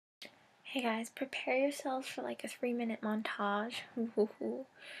Hey guys, prepare yourselves for like a 3-minute montage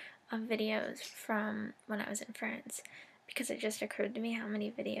of videos from when I was in France, because it just occurred to me how many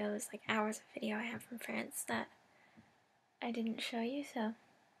videos, like hours of video I have from France that I didn't show you, so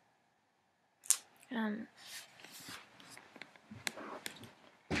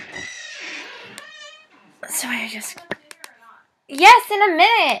I just... Yes, in a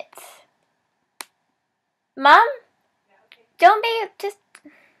minute! Mom? Don't be... just...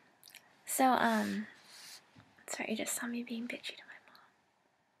 So, sorry, you just saw me being bitchy to my mom.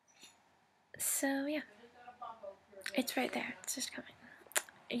 So, yeah. It's right there. It's just coming.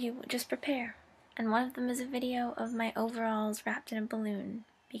 You just prepare. And one of them is a video of my overalls wrapped in a balloon,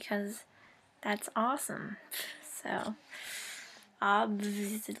 because that's awesome. So,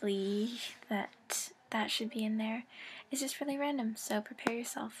 obviously, that should be in there. It's just really random, so prepare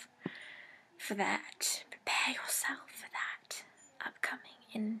yourself for that. Prepare yourself for that.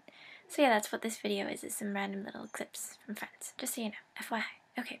 Upcoming. So yeah, that's what this video is. It's some random little clips from France. Just so you know. FYI.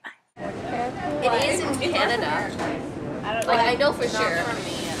 Okay, bye. It is in Canada. I know for sure. Not for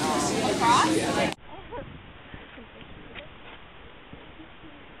me at all. Across?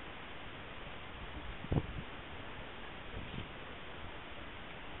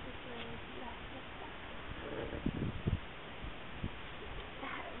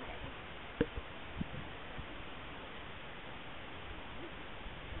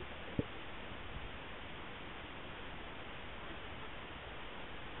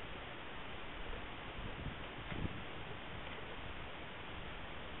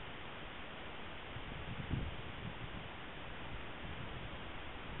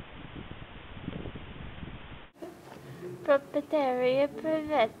 Propriétaire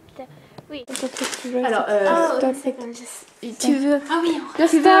private. Oui. Alors, Tu veux... Ah oui,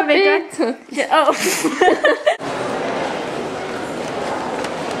 Tu veux avec Oh.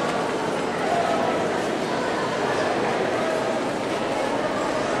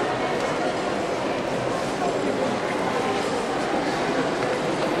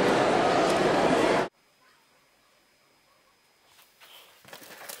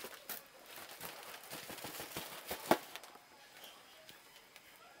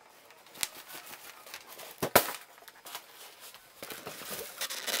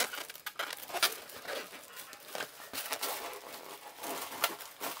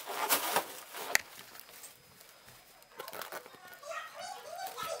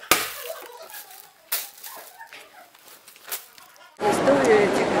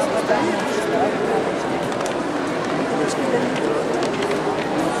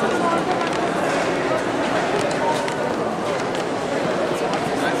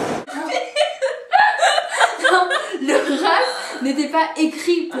 Le rap n'était pas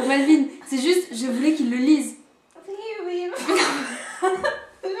écrit pour Melvin, c'est juste je voulais qu'il le lise.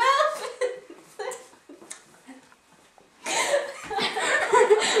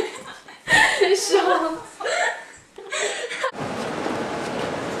 C'est chiant.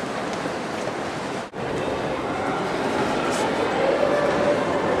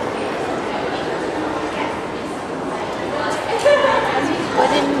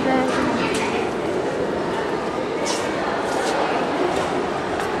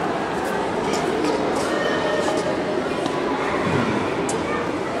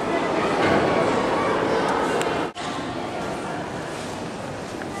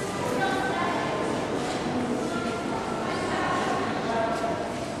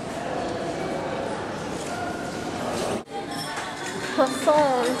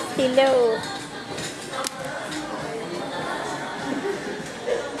 Son stylo.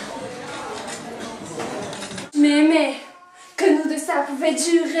 Mais, que nous deux ça pouvait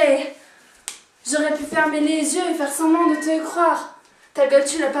durer. J'aurais pu fermer les yeux et faire semblant de te croire. Ta gueule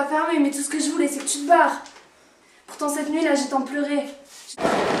tu l'as pas fermée, mais tout ce que je voulais c'est que tu te barres. Pourtant cette nuit là j'ai tant pleuré.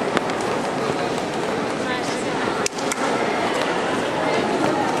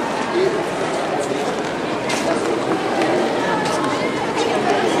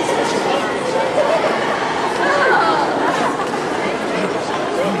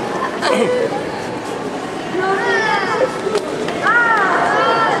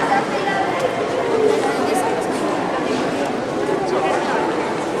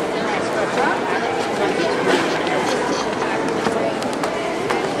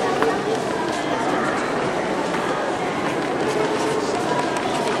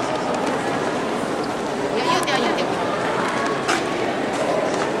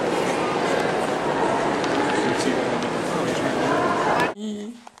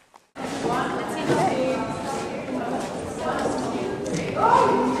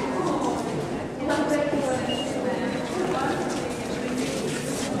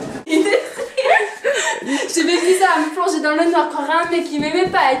 J'aimais bizarre me plonger dans le noir, croire à un mec qui m'aimait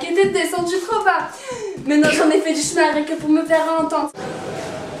pas et qui était descendu trop bas. Maintenant j'en ai fait du chemin rien que pour me faire entendre.